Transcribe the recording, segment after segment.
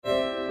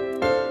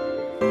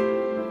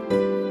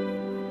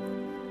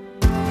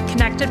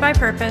Connected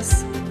by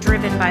purpose,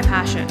 driven by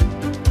passion.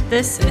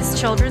 This is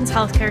Children's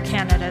Healthcare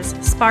Canada's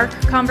Spark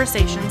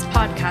Conversations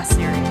podcast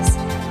series.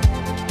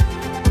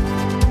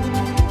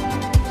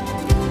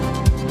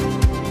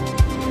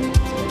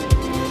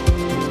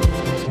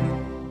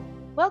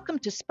 Welcome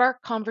to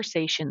Spark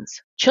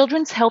Conversations,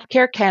 Children's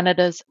Healthcare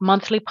Canada's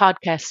monthly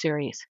podcast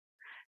series.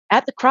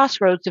 At the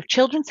crossroads of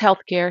children's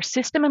healthcare,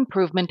 system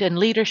improvement, and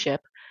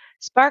leadership,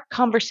 Spark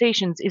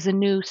Conversations is a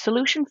new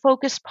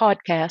solution-focused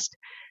podcast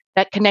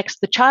that connects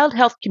the child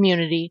health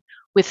community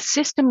with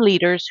system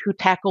leaders who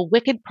tackle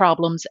wicked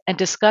problems and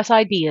discuss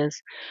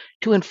ideas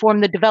to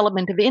inform the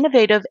development of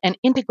innovative and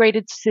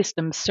integrated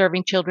systems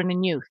serving children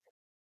and youth.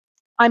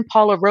 I'm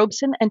Paula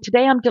Robeson, and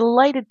today I'm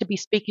delighted to be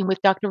speaking with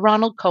Dr.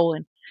 Ronni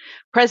Cohn,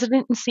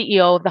 President and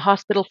CEO of the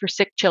Hospital for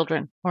Sick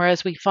Children, or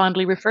as we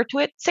fondly refer to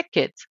it,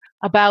 SickKids,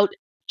 about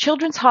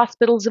children's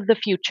hospitals of the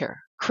future,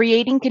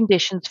 creating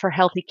conditions for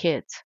healthy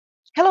kids.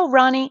 Hello,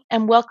 Ronni,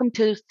 and welcome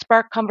to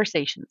Spark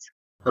Conversations.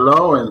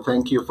 Hello, and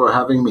thank you for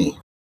having me.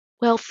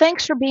 Well,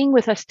 thanks for being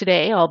with us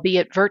today,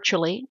 albeit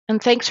virtually,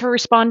 and thanks for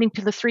responding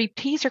to the 3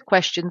 teaser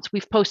questions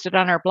we've posted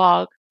on our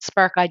blog,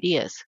 Spark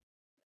Ideas.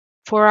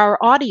 For our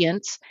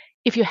audience,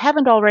 if you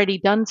haven't already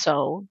done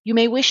so, you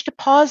may wish to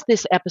pause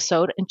this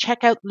episode and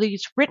check out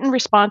these written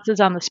responses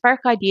on the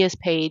Spark Ideas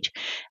page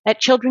at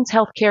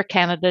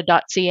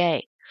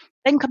childrenshealthcarecanada.ca.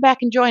 Then come back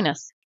and join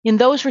us. In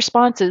those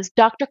responses,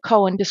 Dr.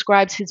 Cohn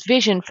describes his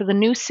vision for the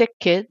new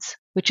SickKids,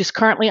 which is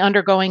currently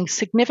undergoing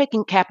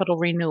significant capital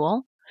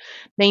renewal,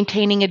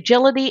 maintaining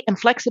agility and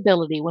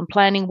flexibility when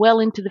planning well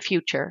into the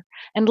future,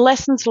 and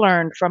lessons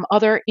learned from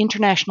other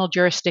international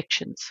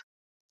jurisdictions.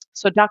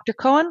 So, Dr.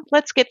 Cohn,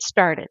 let's get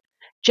started.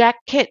 Jack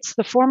Kitts,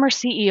 the former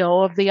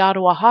CEO of the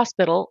Ottawa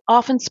Hospital,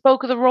 often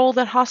spoke of the role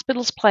that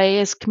hospitals play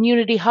as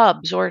community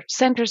hubs or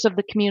centers of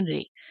the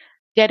community,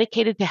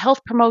 dedicated to health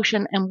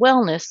promotion and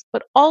wellness,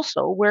 but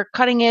also where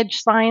cutting-edge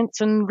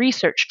science and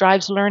research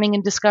drives learning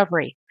and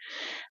discovery.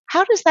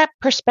 How does that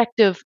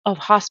perspective of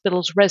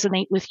hospitals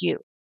resonate with you?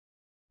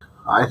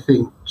 I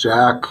think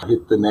Jack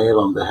hit the nail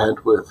on the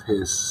head with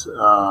his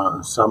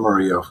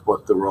summary of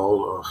what the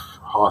role of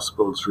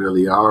hospitals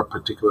really are,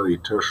 particularly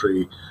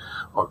tertiary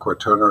or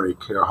quaternary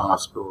care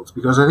hospitals.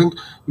 Because I think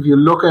if you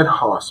look at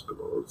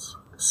hospitals,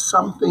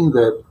 something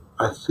that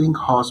I think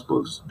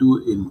hospitals do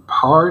in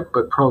part,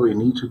 but probably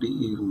need to do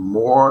even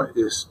more,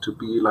 is to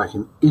be like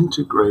an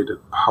integrated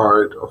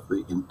part of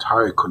the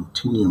entire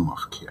continuum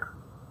of care.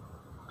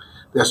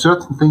 There are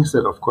certain things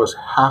that, of course,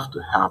 have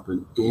to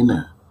happen in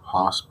a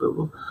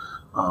hospital,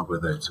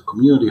 whether it's a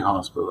community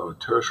hospital or a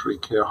tertiary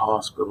care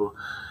hospital.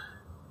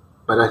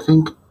 But I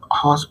think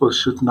hospitals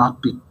should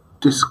not be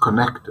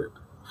disconnected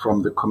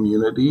from the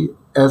community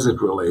as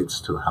it relates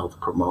to health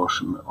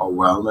promotion or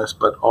wellness,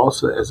 but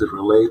also as it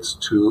relates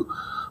to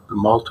the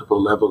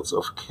multiple levels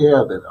of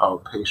care that our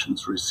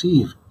patients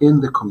receive in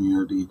the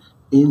community,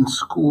 in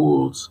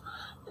schools.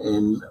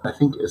 And I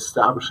think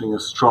establishing a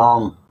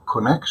strong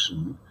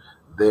connection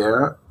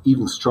there,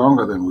 even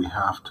stronger than we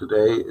have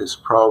today, is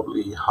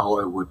probably how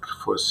I would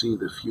foresee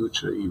the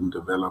future even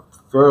develop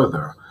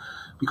further.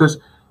 Because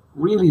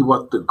really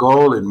what the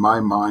goal in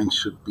my mind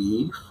should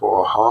be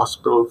for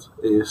hospitals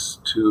is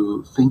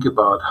to think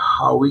about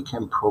how we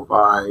can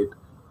provide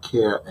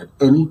care at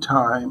any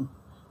time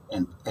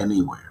and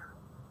anywhere.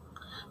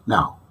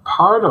 Now,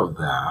 part of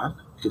that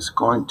is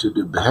going to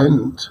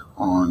depend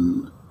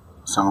on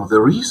some of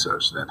the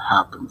research that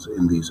happens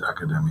in these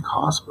academic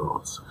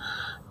hospitals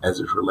as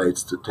it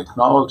relates to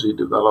technology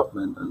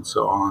development and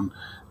so on.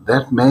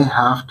 That may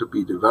have to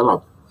be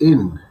developed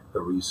in a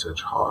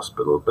research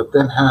hospital, but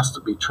then has to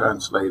be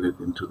translated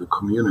into the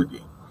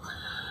community.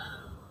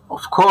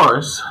 Of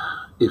course,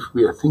 if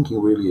we are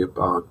thinking really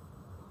about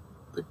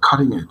the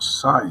cutting edge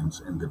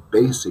science and the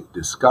basic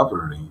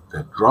discovery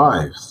that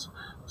drives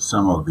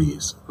some of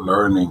these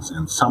learnings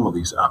and some of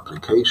these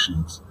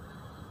applications,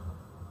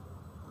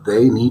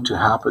 they need to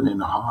happen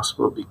in a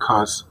hospital,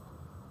 because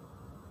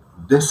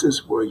this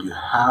is where you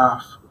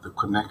have the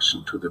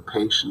connection to the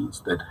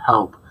patients that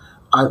help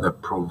either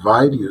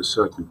provide you a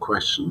certain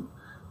question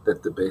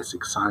that the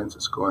basic science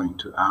is going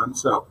to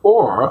answer,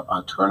 or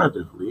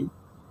alternatively,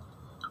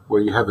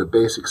 where you have a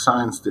basic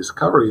science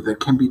discovery that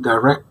can be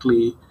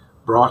directly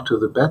brought to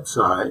the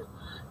bedside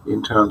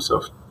in terms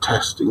of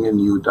testing a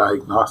new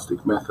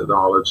diagnostic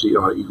methodology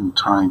or even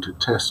trying to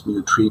test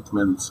new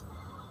treatments.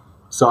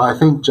 So I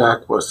think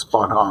Jack was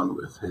spot on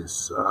with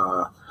his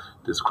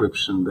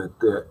description that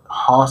the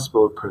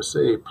hospital per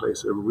se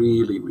plays a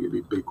really,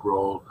 really big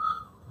role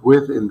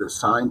within the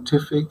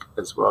scientific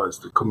as well as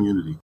the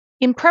community.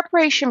 In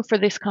preparation for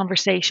this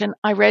conversation,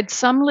 I read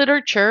some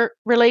literature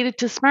related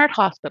to smart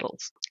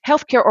hospitals.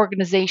 Healthcare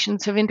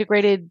organizations have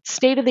integrated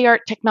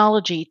state-of-the-art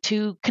technology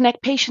to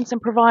connect patients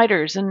and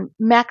providers and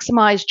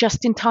maximize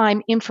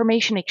just-in-time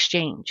information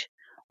exchange.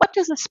 What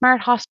does a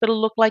smart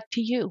hospital look like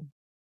to you?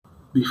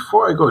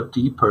 Before I go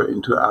deeper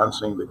into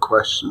answering the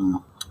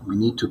question, we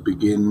need to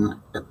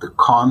begin at the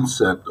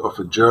concept of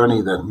a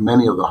journey that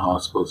many of the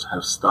hospitals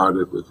have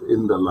started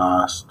within the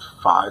last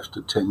 5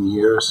 to 10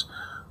 years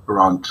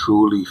around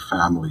truly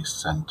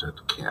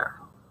family-centered care.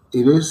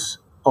 It is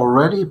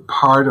already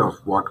part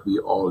of what we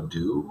all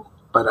do,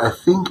 but I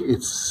think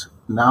it's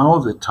now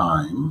the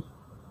time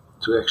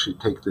to actually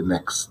take the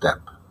next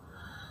step.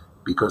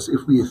 Because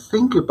if we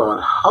think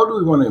about how do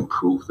we want to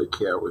improve the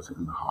care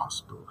within the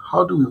hospital,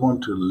 how do we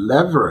want to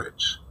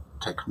leverage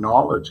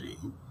technology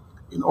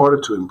in order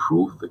to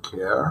improve the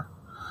care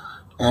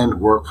and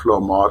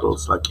workflow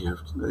models like you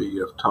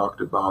have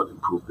talked about,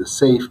 improve the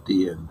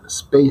safety and the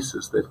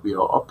spaces that we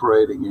are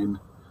operating in,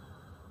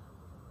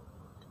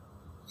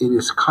 it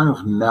is kind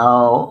of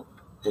now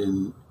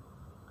an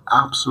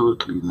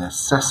absolutely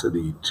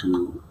necessity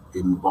to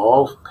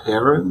involve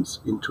parents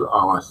into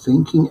our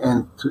thinking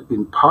and to,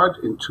 in part,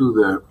 into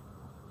the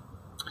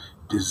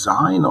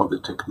design of the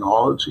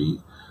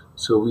technology,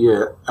 so we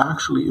are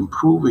actually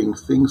improving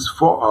things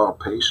for our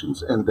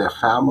patients and their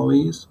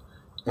families,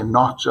 and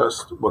not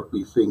just what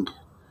we think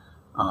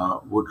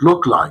would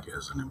look like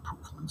as an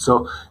improvement.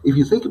 So if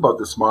you think about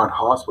the smart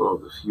hospital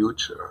of the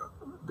future,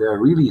 there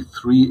are really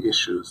three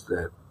issues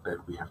that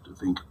we have to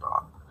think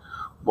about.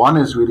 One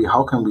is really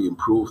how can we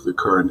improve the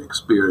current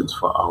experience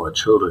for our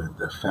children and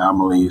their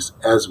families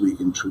as we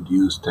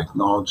introduce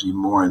technology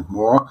more and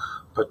more,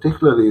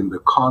 particularly in the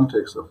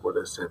context of what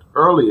I said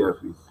earlier.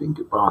 If we think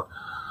about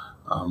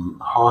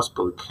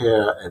hospital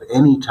care at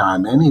any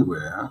time,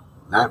 anywhere,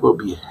 that will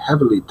be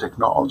heavily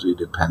technology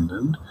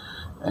dependent.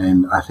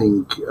 And I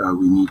think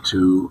we need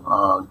to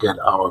get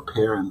our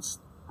parents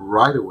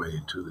right away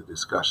into the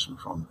discussion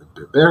from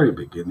the very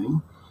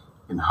beginning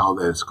in how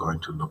that's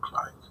going to look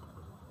like.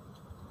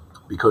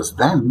 Because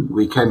then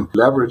we can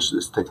leverage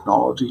this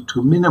technology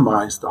to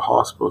minimize the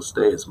hospital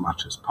stay as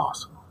much as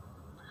possible.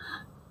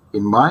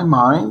 In my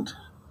mind,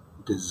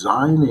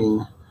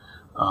 designing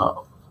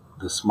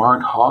the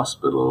smart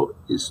hospital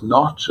is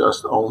not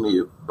just only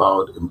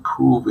about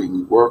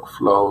improving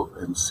workflow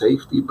and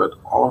safety, but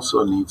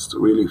also needs to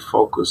really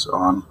focus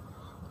on,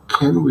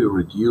 can we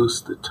reduce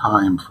the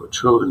time for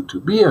children to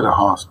be at a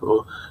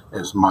hospital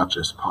as much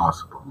as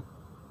possible?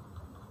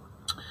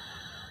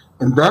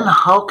 And then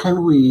how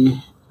can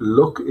we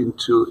look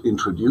into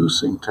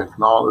introducing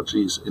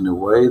technologies in a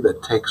way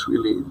that takes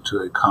really into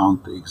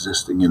account the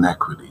existing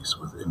inequities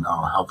within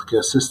our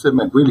healthcare system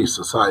and really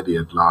society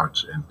at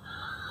large? And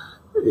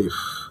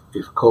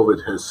if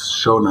COVID has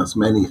shown us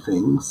many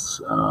things,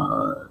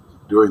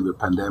 during the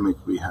pandemic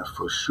we have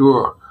for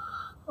sure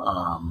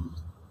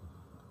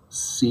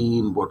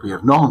seen what we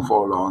have known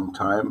for a long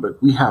time, but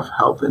we have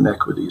health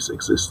inequities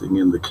existing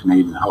in the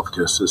Canadian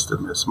healthcare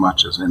system as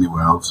much as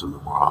anywhere else in the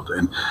world.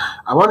 And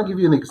I want to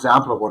give you an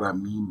example of what I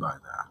mean by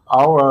that.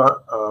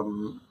 Our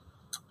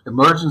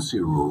emergency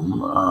room,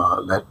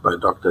 led by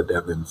Dr.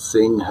 Devin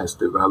Singh, has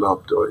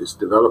developed or is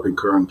developing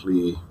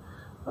currently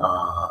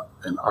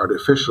an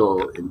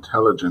artificial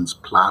intelligence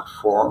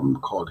platform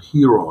called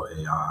Hero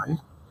AI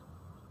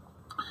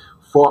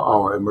for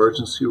our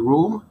emergency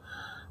room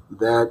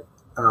that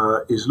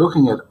is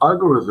looking at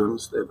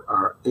algorithms that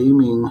are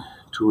aiming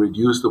to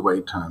reduce the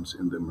wait times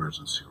in the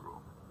emergency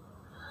room.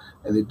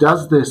 And it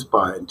does this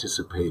by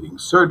anticipating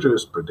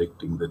surgeries,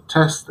 predicting the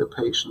tests the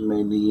patient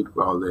may need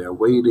while they are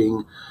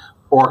waiting,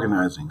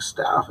 organizing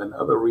staff and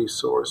other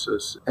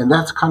resources. And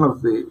that's kind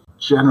of the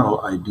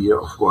general idea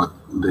of what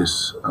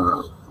this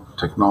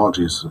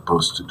technology is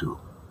supposed to do.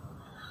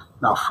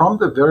 Now, from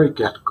the very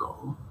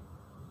get-go,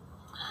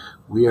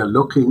 we are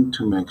looking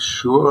to make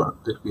sure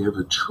that we have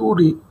a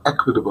truly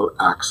equitable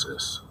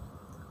access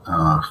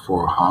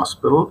for a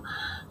hospital,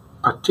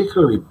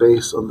 particularly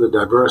based on the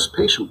diverse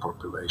patient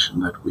population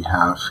that we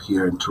have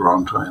here in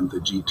Toronto and the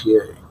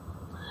GTA.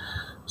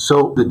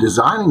 So the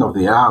designing of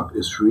the app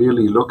is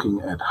really looking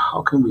at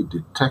how can we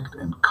detect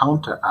and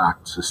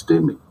counteract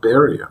systemic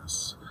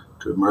barriers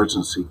to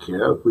emergency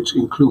care, which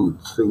include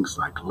things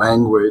like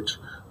language,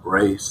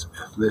 race,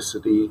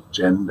 ethnicity,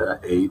 gender,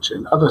 age,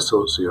 and other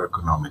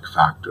socioeconomic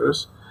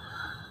factors,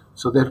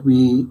 so that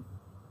we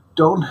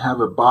don't have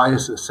a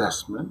bias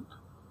assessment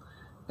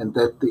and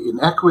that the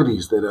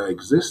inequities that are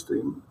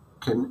existing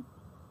can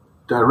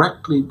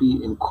directly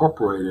be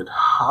incorporated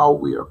how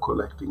we are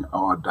collecting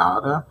our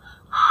data,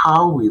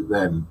 how we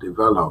then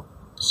develop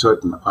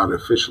certain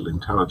artificial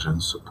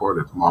intelligence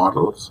supported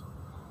models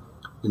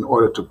in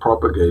order to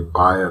propagate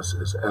bias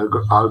as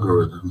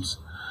algorithms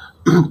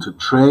to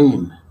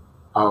train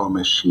our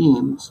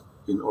machines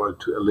in order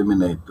to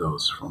eliminate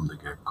those from the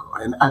get-go.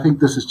 And I think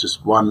this is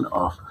just one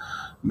of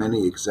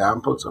many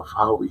examples of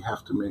how we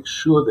have to make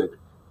sure that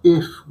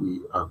if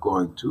we are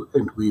going to,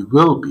 and we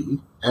will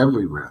be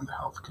everywhere in the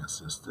healthcare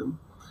system,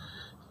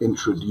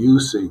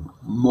 introducing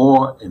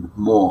more and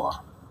more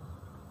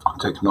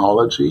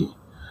technology,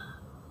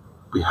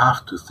 we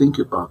have to think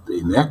about the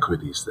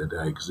inequities that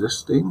are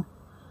existing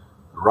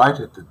right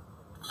at the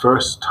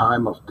first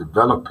time of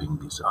developing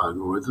these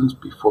algorithms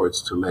before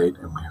it's too late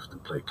and we have to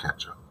play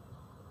catch-up.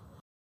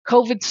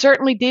 COVID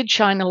certainly did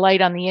shine a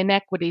light on the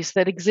inequities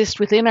that exist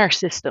within our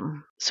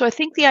system. So I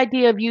think the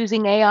idea of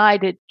using AI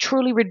to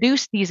truly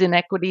reduce these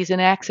inequities in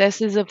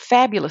access is a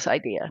fabulous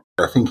idea.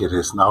 I think it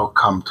has now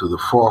come to the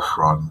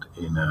forefront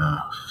in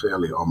a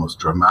fairly almost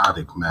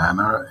dramatic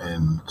manner,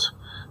 and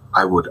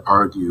I would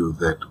argue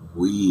that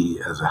we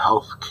as a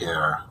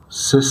healthcare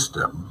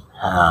system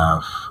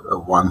have a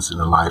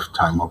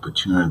once-in-a-lifetime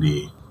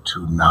opportunity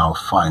to now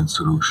find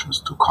solutions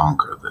to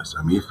conquer this.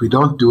 I mean, if we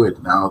don't do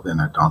it now, then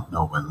I don't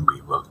know when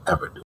we will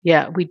ever do it.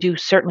 Yeah, we do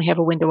certainly have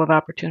a window of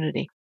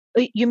opportunity.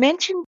 You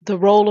mentioned the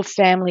role of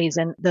families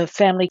and the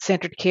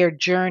family-centered care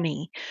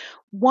journey.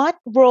 What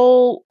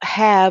role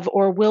have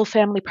or will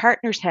family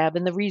partners have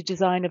in the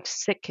redesign of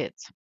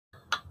SickKids?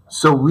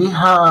 So we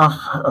have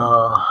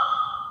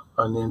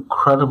an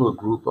incredible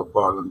group of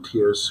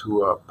volunteers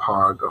who are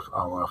part of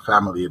our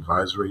family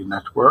advisory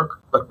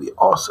network, but we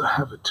also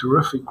have a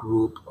terrific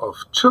group of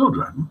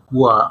children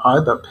who are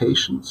either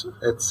patients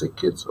at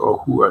SickKids or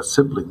who are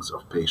siblings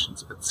of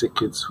patients at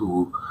SickKids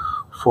who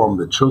form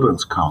the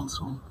Children's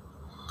Council.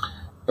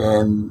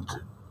 And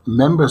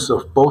members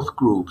of both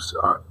groups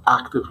are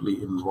actively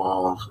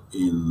involved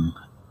in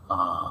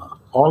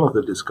all of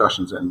the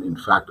discussions and, in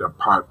fact, are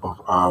part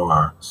of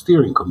our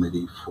steering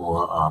committee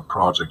for our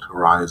Project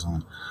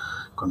Horizon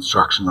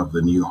construction of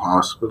the new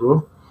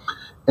hospital.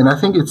 And I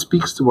think it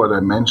speaks to what I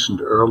mentioned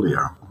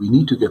earlier. We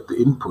need to get the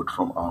input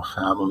from our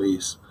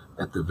families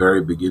at the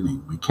very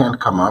beginning. We can't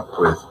come up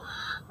with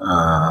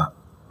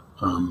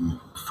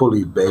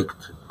fully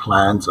baked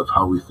plans of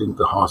how we think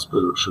the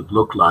hospital should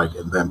look like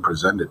and then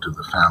present it to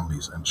the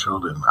families and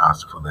children and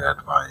ask for their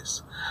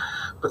advice.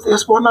 But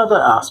there's one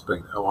other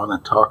aspect I want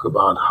to talk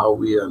about, how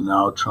we are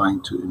now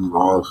trying to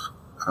involve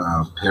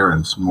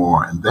parents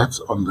more, and that's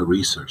on the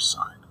research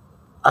side.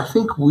 I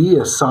think we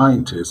as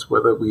scientists,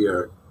 whether we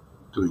are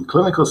doing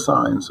clinical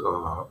science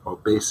or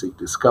basic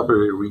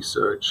discovery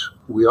research,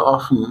 we are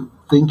often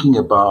thinking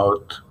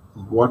about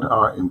what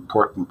are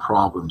important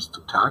problems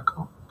to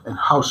tackle and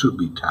how should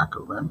we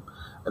tackle them,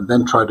 and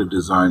then try to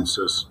design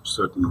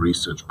certain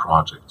research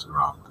projects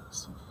around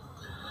this.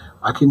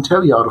 I can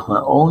tell you out of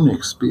my own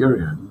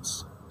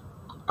experience,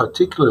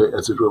 particularly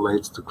as it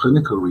relates to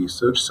clinical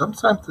research,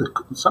 sometimes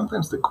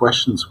the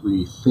questions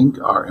we think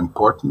are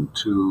important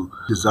to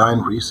design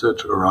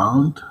research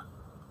around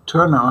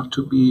turn out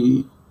to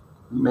be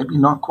maybe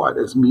not quite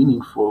as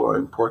meaningful or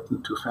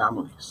important to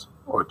families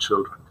or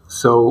children.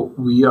 So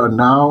we are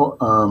now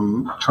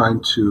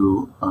trying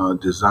to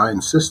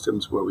design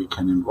systems where we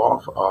can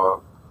involve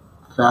our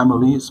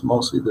families,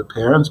 mostly the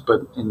parents,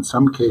 but in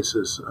some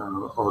cases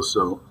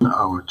also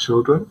our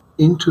children,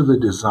 into the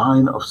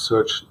design of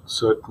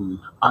certain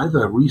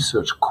either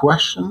research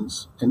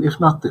questions, and if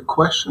not the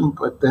question,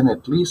 but then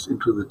at least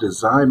into the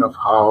design of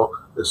how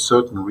a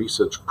certain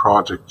research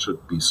project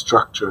should be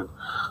structured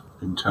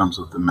in terms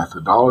of the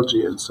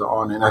methodology and so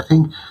on. And I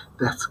think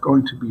that's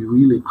going to be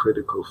really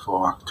critical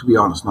for, to be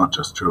honest, not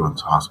just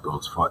children's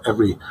hospitals, for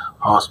every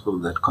hospital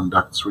that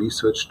conducts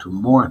research to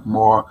more and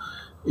more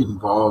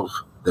involve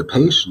the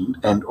patient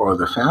and or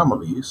the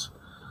families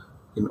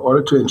in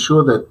order to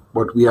ensure that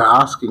what we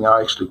are asking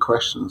are actually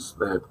questions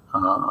that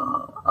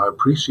are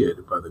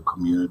appreciated by the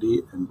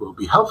community and will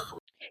be helpful.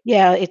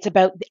 Yeah, it's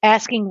about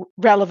asking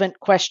relevant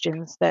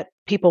questions that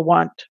people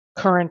want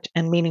current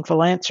and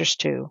meaningful answers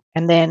to,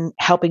 and then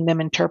helping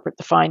them interpret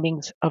the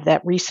findings of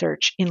that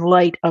research in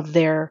light of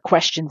their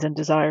questions and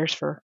desires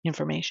for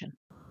information.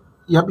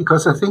 Yeah,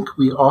 because I think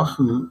we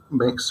often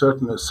make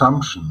certain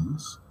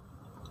assumptions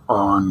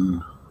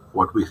on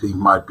what we think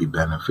might be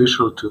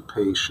beneficial to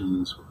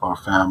patients or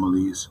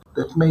families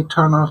that may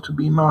turn out to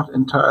be not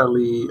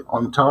entirely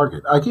on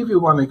target. I'll give you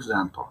one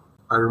example.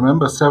 I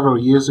remember several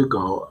years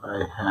ago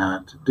I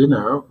had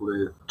dinner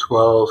with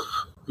 12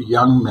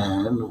 young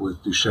men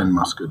with Duchenne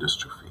muscular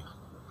dystrophy.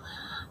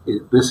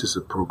 This is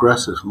a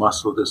progressive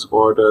muscle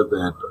disorder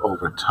that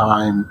over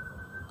time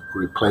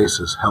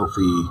replaces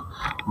healthy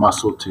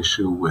muscle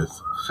tissue with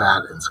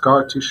fat and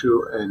scar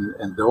tissue,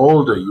 and the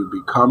older you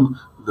become,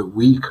 the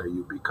weaker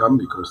you become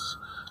because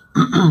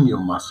your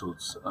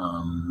muscles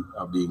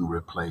are being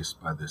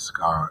replaced by the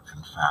scar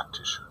and fat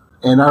tissue.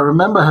 And I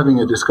remember having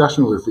a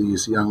discussion with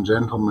these young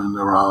gentlemen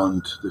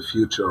around the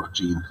future of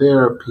gene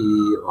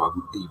therapy or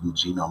even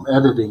genome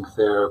editing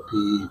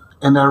therapy.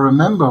 And I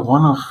remember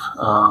one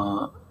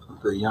of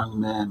the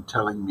young men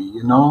telling me,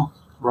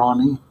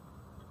 Ronnie,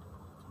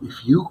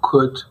 if you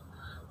could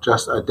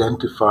just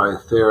identify a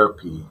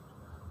therapy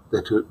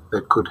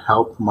that could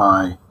help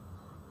my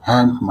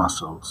hand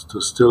muscles to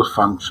still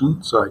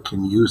function so I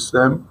can use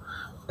them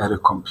at a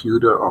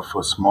computer or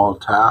for small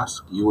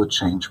tasks, you would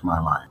change my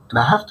life. And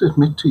I have to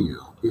admit to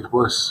you, it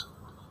was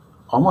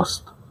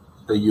almost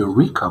a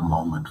eureka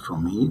moment for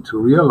me to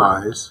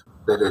realize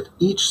that at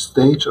each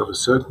stage of a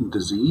certain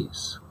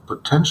disease,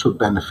 potential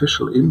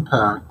beneficial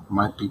impact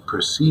might be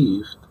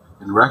perceived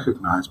and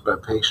recognized by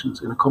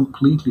patients in a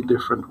completely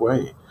different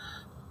way.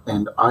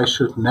 And I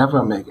should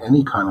never make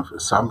any kind of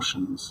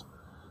assumptions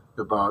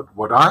about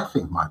what I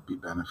think might be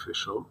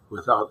beneficial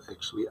without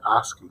actually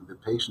asking the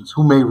patients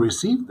who may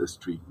receive this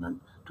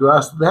treatment to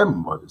ask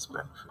them what is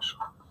beneficial.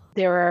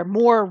 There are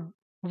more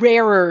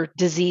rarer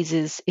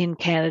diseases in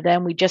Canada,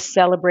 and we just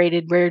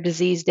celebrated Rare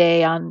Disease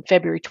Day on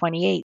February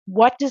 28th.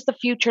 What does the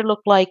future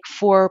look like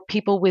for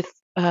people with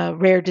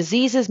rare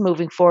diseases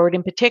moving forward,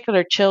 in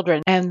particular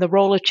children, and the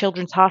role of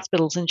children's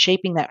hospitals in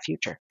shaping that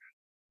future?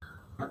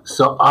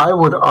 So I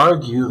would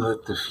argue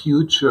that the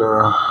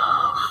future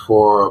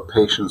for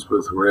patients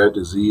with rare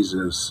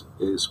diseases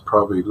is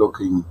probably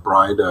looking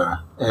brighter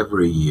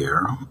every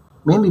year,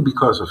 mainly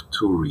because of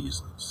two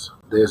reasons.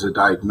 There's a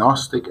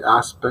diagnostic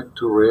aspect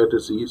to rare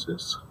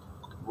diseases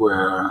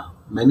where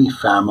many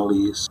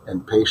families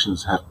and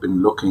patients have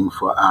been looking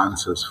for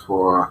answers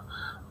for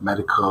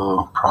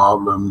medical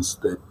problems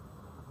that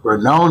were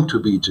known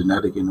to be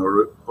genetic in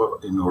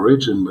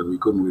origin, but we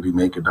couldn't really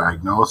make a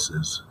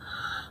diagnosis.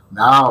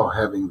 Now,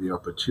 having the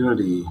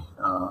opportunity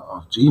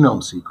of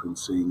genome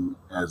sequencing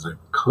as a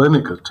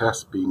clinical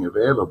test being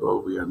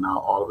available, we are now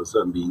all of a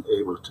sudden being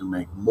able to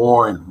make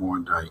more and more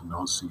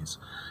diagnoses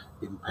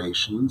in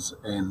patients.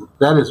 And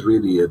that is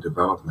really a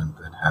development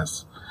that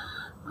has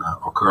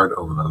occurred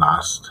over the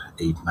last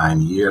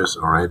 8-9 years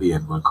already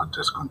and will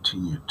just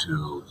continue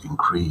to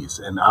increase.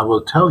 And I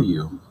will tell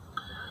you,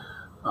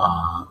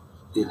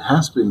 it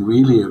has been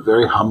really a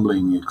very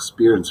humbling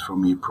experience for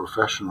me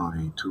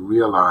professionally to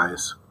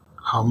realize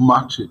how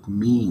much it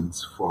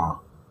means for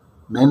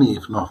many,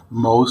 if not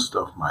most,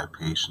 of my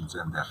patients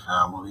and their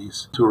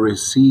families to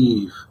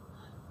receive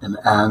an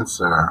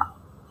answer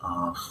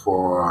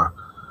for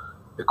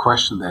a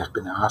question they've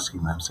been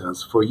asking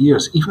themselves for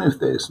years, even if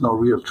there is no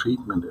real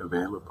treatment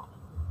available.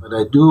 But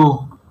I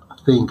do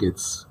think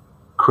it's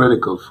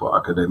critical for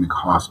academic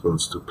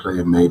hospitals to play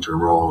a major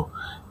role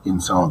in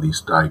some of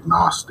these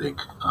diagnostic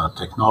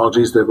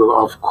technologies that will,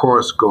 of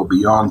course, go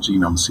beyond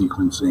genome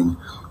sequencing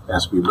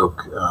as we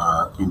look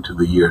into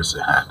the years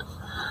ahead.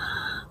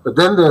 But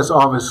then there's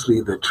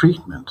obviously the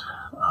treatment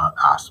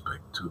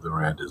aspect to the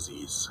rare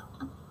disease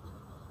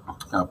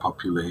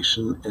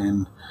population.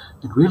 And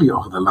really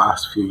over the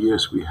last few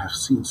years, we have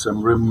seen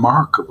some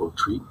remarkable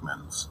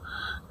treatments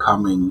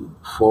coming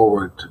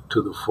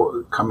to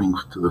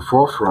the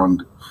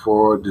forefront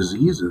for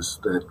diseases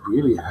that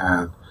really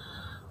had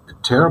a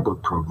terrible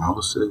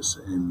prognosis.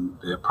 And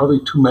there are probably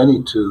too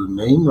many to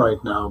name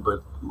right now,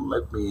 but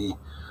let me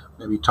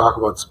maybe talk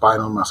about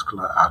spinal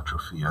muscular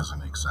atrophy as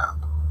an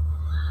example.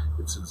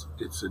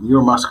 It's a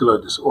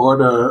neuromuscular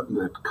disorder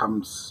that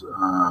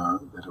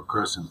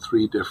occurs in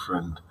 3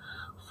 different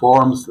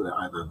forms,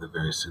 either the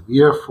very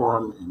severe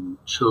form in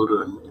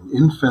children, in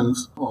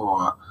infants,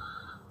 or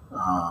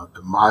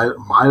the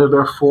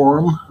milder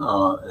form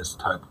as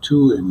type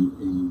 2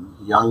 in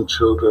young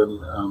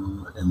children,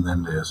 and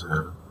then there's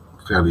a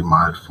fairly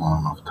mild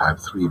form of type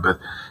 3. But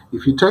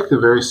if you take the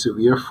very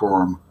severe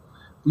form,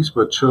 these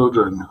were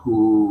children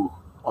who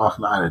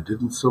often either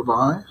didn't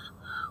survive,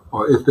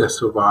 or if they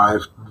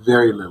survived,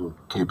 very little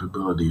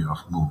capability of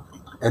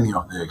moving any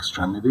of their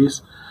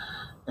extremities.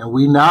 And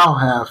we now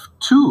have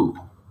 2,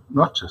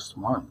 not just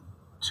 1,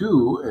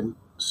 2, and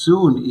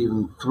soon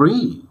even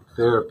 3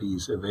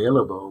 therapies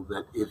available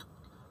that, if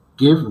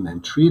given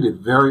and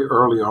treated very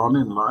early on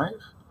in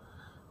life,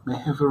 may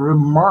have a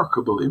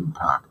remarkable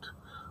impact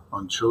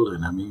on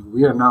children. I mean,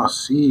 we are now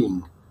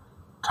seeing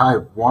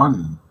type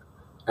 1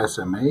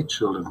 SMA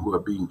children who are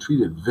being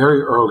treated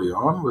very early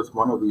on with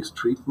one of these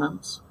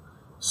treatments,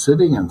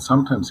 sitting and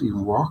sometimes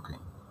even walking.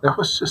 That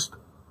was just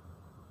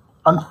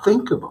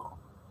unthinkable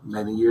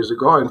many years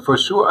ago, and for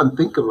sure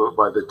unthinkable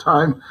by the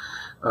time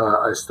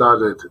I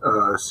started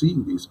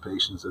seeing these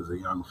patients as a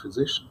young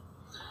physician.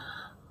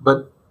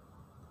 But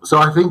so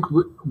I think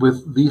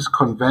with these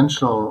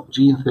conventional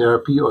gene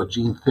therapy or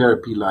gene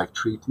therapy-like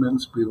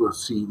treatments, we will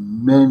see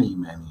many,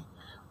 many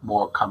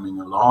more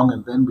coming along.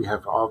 And then we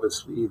have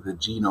obviously the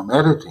genome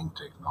editing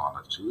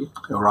technology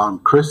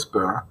around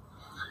CRISPR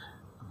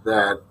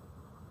that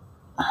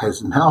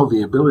has now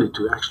the ability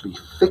to actually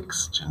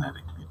fix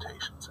genetic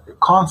mutations, a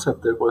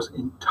concept that was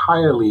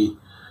entirely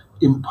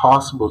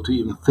impossible to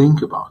even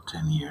think about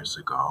 10 years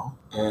ago.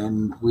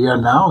 And we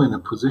are now in a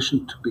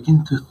position to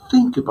begin to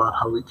think about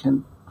how we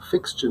can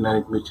fix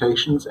genetic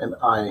mutations, and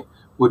I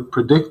would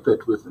predict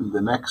that within the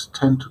next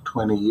 10 to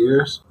 20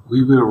 years,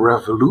 we will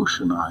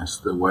revolutionize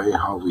the way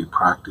how we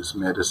practice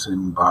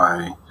medicine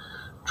by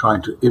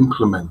trying to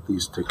implement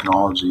these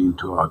technology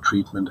into our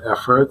treatment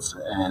efforts.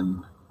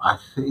 And I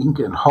think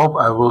and hope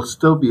I will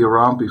still be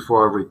around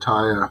before I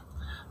retire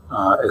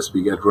as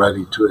we get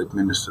ready to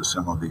administer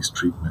some of these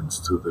treatments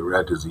to the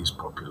rare disease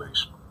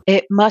population.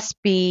 It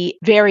must be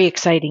very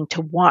exciting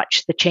to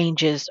watch the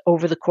changes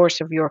over the course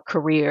of your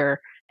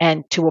career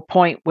and to a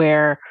point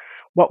where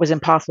what was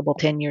impossible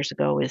 10 years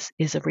ago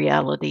is a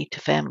reality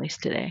to families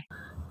today.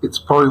 It's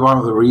probably one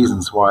of the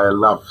reasons why I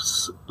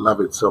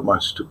love it so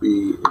much to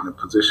be in a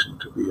position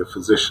to be a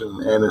physician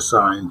and a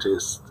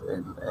scientist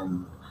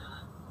and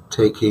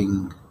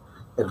taking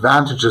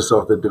advantages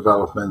of the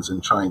developments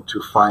and trying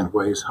to find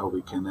ways how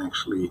we can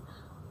actually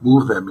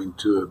move them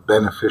into a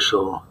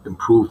beneficial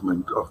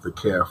improvement of the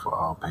care for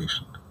our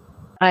patient.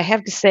 I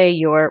have to say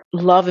your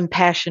love and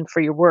passion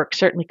for your work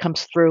certainly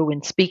comes through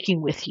in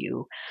speaking with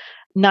you,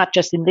 not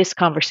just in this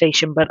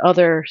conversation, but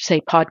other,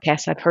 say,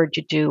 podcasts I've heard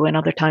you do and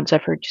other times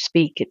I've heard you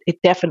speak. It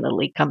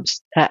definitely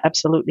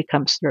absolutely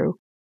comes through.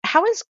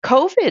 How has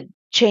COVID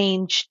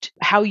changed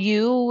how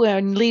you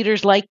and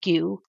leaders like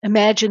you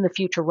imagine the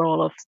future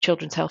role of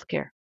children's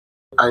healthcare?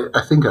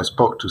 I think I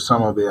spoke to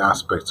some of the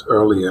aspects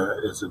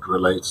earlier as it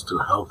relates to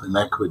health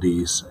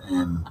inequities,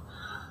 and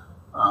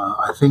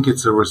I think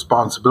it's a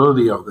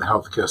responsibility of the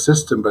healthcare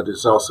system, but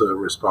it's also a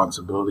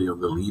responsibility of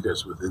the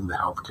leaders within the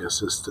healthcare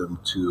system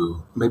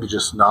to maybe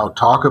just now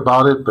talk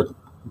about it,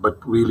 but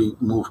really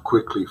move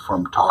quickly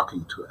from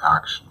talking to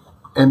action.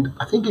 And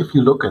I think if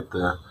you look at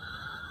the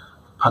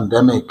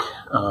pandemic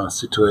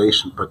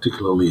situation,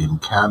 particularly in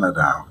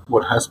Canada,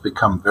 what has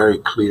become very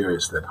clear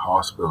is that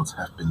hospitals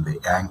have been the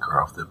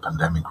anchor of the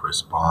pandemic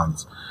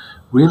response,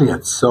 really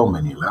at so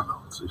many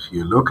levels. If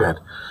you look at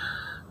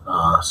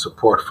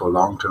support for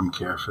long-term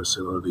care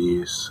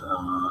facilities,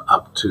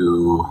 up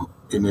to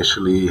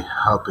initially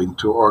helping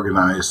to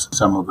organize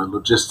some of the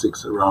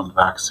logistics around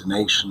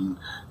vaccination,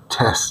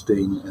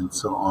 testing, and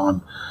so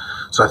on.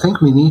 So I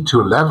think we need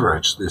to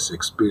leverage this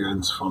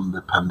experience from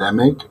the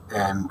pandemic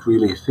and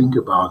really think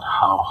about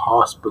how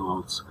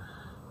hospitals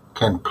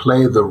can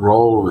play the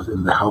role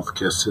within the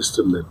healthcare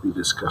system that we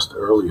discussed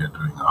earlier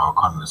during our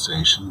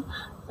conversation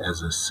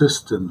as a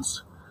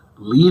systems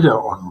leader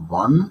on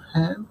one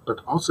hand, but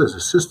also as a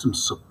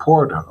systems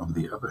supporter on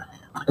the other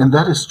hand. And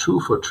that is true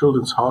for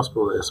Children's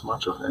Hospital as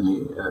much as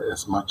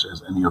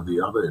any of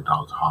the other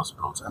adult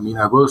hospitals. I mean,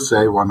 I will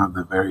say one of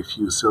the very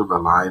few silver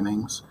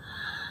linings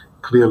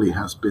clearly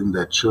has been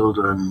that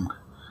children,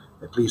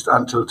 at least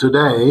until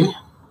today,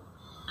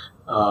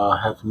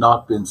 have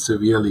not been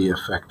severely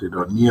affected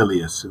or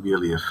nearly as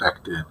severely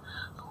affected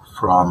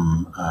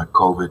from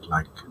COVID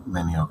like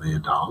many of the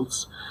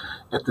adults.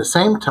 At the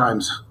same time,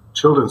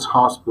 children's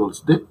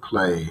hospitals did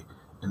play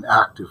an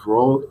active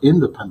role in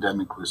the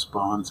pandemic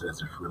response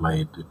as it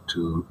related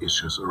to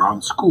issues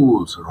around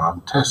schools,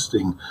 around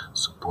testing,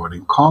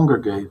 supporting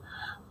congregate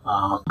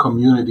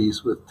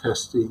communities with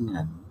testing,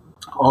 and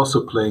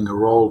also playing a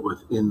role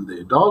within the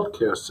adult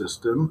care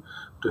system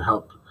to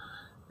help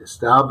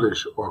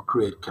establish or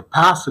create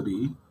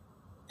capacity.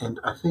 And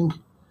I think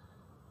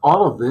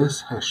all of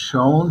this has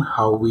shown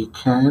how we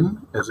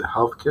can, as a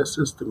healthcare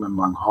system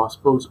among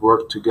hospitals,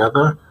 work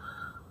together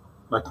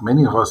like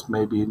many of us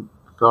maybe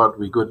thought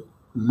we could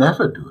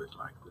never do it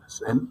like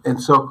this.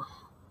 And so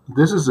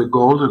this is a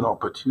golden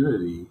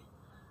opportunity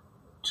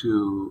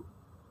to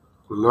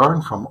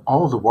learn from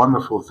all the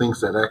wonderful things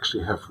that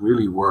actually have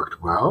really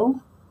worked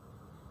well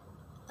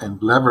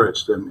and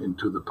leverage them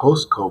into the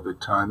post-COVID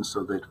times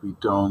so that we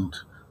don't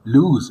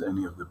lose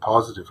any of the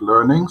positive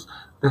learnings.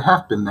 There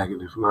have been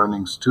negative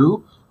learnings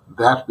too,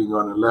 that we're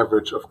going to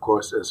leverage, of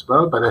course, as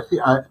well. But I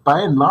think, by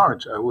and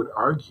large, I would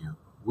argue,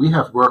 we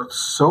have worked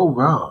so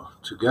well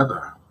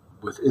together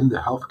within the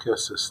healthcare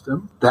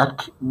system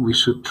that we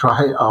should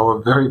try our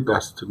very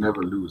best to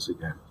never lose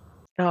again.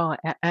 Oh,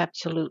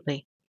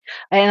 absolutely.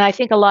 And I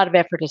think a lot of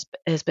effort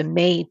has been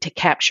made to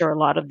capture a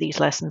lot of these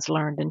lessons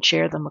learned and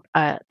share them.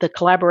 The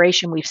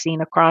collaboration we've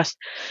seen across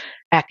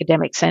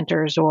academic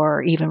centers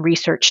or even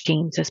research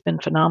teams has been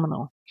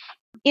phenomenal.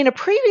 In a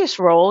previous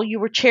role, you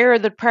were chair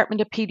of the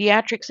Department of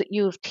Pediatrics at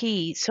U of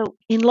T. So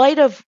in light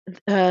of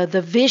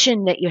the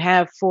vision that you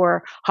have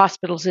for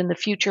hospitals in the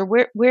future,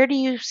 where do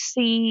you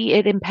see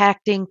it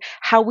impacting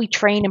how we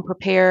train and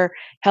prepare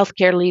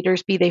healthcare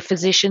leaders, be they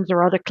physicians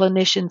or other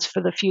clinicians,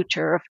 for the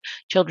future of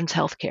children's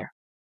healthcare?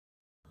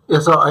 Yeah,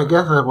 so I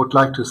guess I would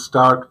like to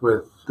start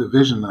with the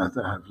vision that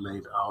I have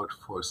laid out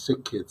for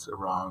SickKids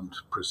around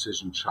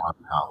precision child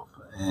health.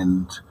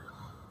 And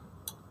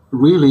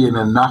really, in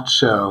a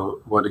nutshell,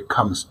 what it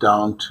comes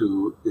down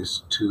to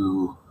is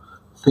to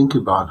think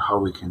about how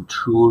we can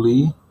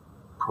truly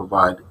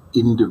provide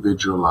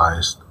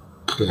individualized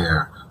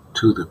care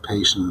to the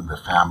patient and the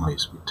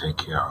families we take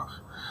care of.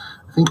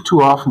 I think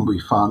too often we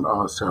found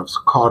ourselves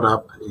caught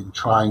up in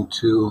trying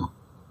to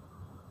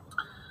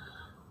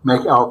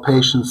make our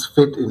patients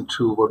fit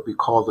into what we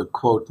call the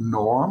quote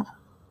norm,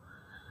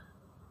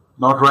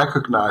 not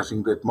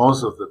recognizing that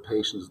most of the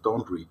patients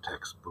don't read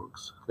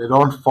textbooks. They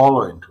don't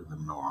follow into the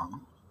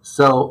norm.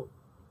 So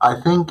I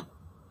think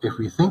if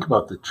we think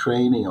about the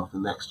training of the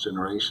next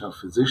generation of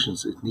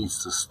physicians, it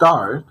needs to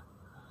start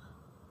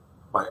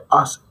by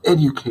us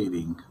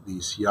educating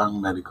these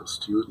young medical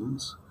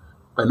students,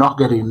 by not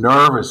getting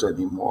nervous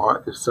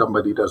anymore if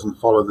somebody doesn't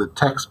follow the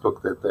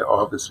textbook that they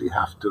obviously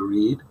have to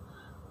read,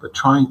 but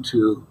trying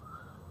to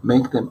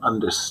make them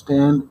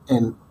understand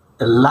and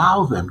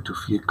allow them to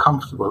feel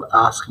comfortable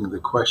asking the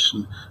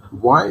question,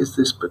 why is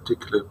this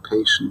particular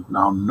patient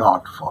now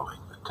not following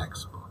the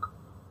textbook?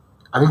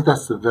 I think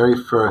that's the very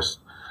first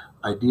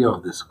idea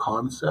of this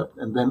concept.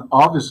 And then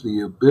obviously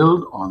you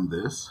build on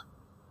this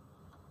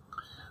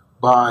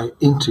by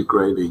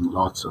integrating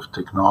lots of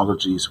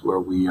technologies where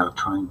we are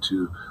trying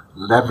to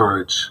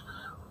leverage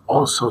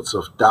all sorts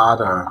of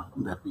data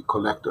that we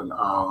collect on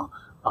our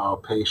our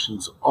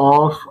patients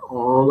all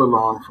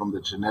along from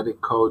the genetic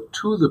code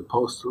to the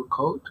postal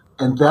code.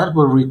 And that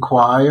will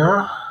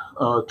require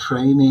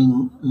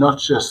training not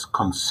just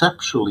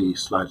conceptually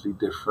slightly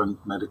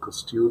different medical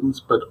students,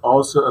 but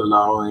also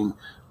allowing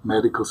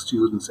medical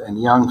students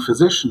and young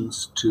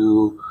physicians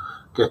to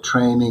get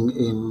training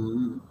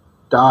in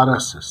data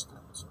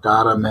systems,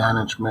 data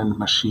management,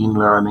 machine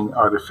learning,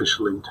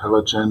 artificial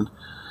intelligence,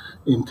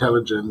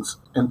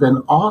 and then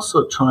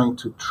also trying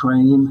to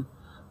train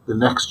the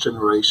next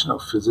generation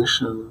of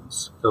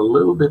physicians a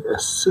little bit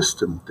as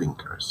system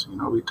thinkers.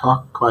 We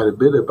talk quite a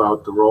bit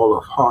about the role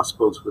of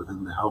hospitals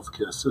within the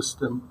healthcare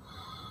system,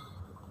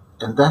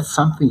 and that's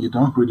something you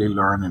don't really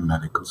learn in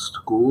medical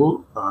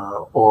school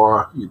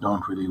or you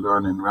don't really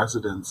learn in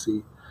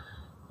residency.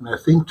 And I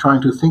think trying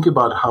to think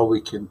about how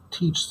we can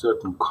teach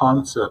certain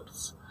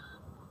concepts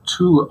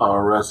to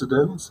our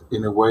residents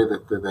in a way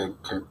that they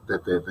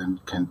then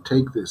can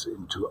take this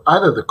into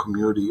either the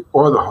community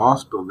or the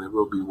hospital they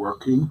will be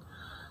working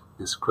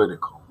is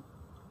critical.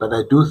 But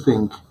I do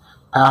think,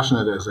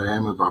 passionate as I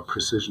am about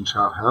precision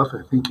child health,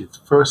 I think it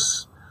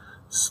first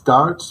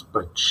starts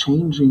by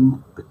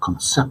changing the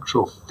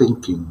conceptual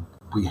thinking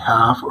we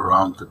have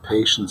around the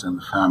patients and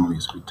the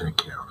families we take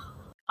care of.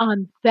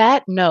 On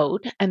that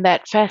note and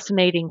that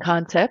fascinating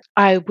concept,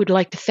 I would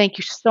like to thank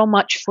you so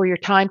much for your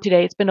time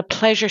today. It's been a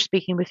pleasure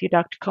speaking with you,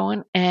 Dr.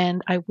 Cohn,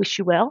 and I wish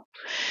you well.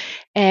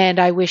 And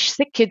I wish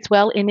SickKids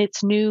well in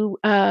its new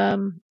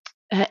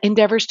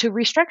endeavors to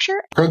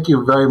restructure. Thank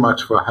you very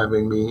much for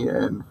having me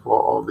and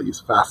for all these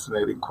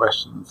fascinating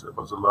questions. It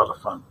was a lot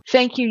of fun.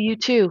 Thank you, you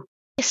too.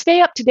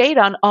 Stay up to date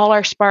on all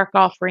our Spark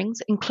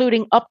offerings,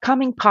 including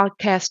upcoming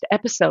podcast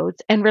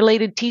episodes and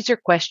related teaser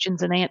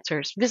questions and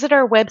answers. Visit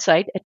our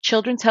website at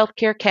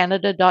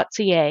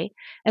childrenshealthcarecanada.ca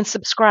and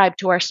subscribe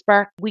to our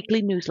Spark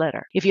weekly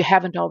newsletter if you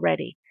haven't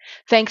already.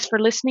 Thanks for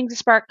listening to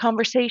Spark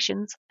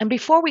Conversations. And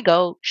before we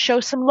go, show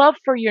some love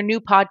for your new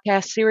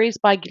podcast series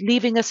by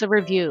leaving us a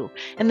review,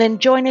 and then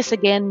join us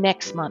again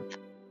next month.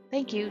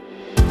 Thank you.